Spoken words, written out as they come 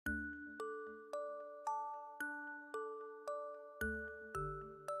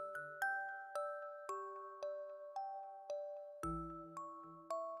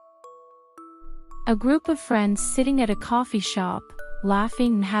A group of friends sitting at a coffee shop,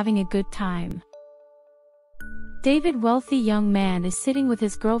 laughing and having a good time. David, wealthy young man, is sitting with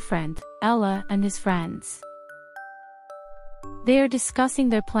his girlfriend, Ella, and his friends. They are discussing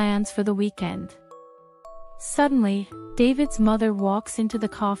their plans for the weekend. Suddenly, David's mother walks into the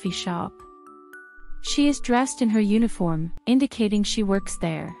coffee shop. She is dressed in her uniform, indicating she works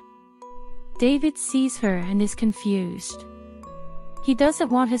there. David sees her and is confused. He doesn't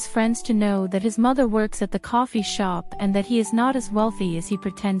want his friends to know that his mother works at the coffee shop and that he is not as wealthy as he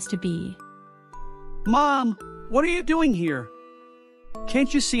pretends to be. Mom, what are you doing here?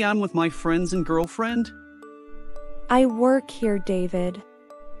 Can't you see I'm with my friends and girlfriend? I work here, David.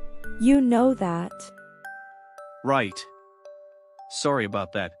 You know that. Right. Sorry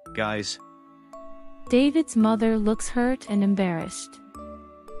about that, guys. David's mother looks hurt and embarrassed.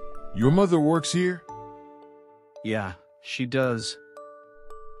 Your mother works here? Yeah, she does.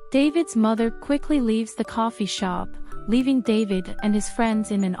 David's mother quickly leaves the coffee shop, leaving David and his friends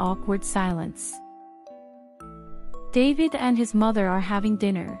in an awkward silence. David and his mother are having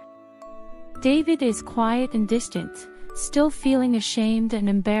dinner. David is quiet and distant, still feeling ashamed and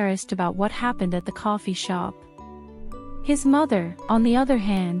embarrassed about what happened at the coffee shop. His mother, on the other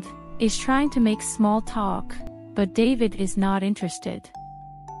hand, is trying to make small talk, but David is not interested.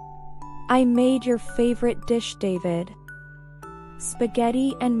 I made your favorite dish, David.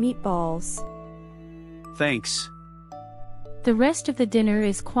 Spaghetti and meatballs. Thanks. The rest of the dinner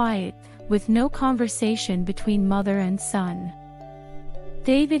is quiet, with no conversation between mother and son.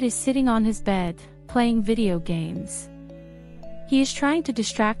 David is sitting on his bed, playing video games. He is trying to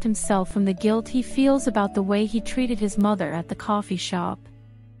distract himself from the guilt he feels about the way he treated his mother at the coffee shop.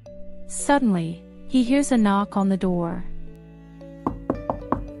 Suddenly, he hears a knock on the door.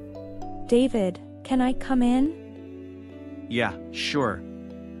 David, can I come in? Yeah, sure.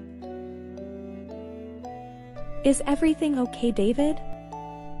 Is everything okay, David?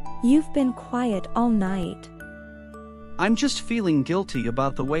 You've been quiet all night. I'm just feeling guilty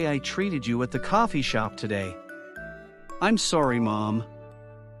about the way I treated you at the coffee shop today. I'm sorry, Mom.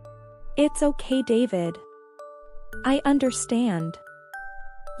 It's okay, David. I understand.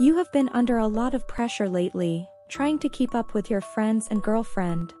 You have been under a lot of pressure lately, trying to keep up with your friends and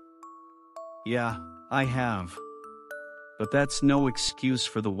girlfriend. Yeah, I have. But that's no excuse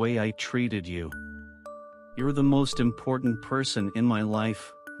for the way I treated you. You're the most important person in my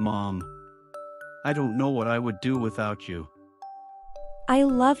life, Mom. I don't know what I would do without you. I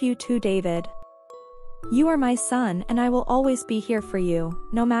love you too, David. You are my son and I will always be here for you,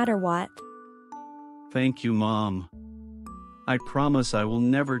 no matter what. Thank you, Mom. I promise I will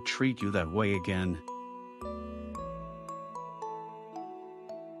never treat you that way again.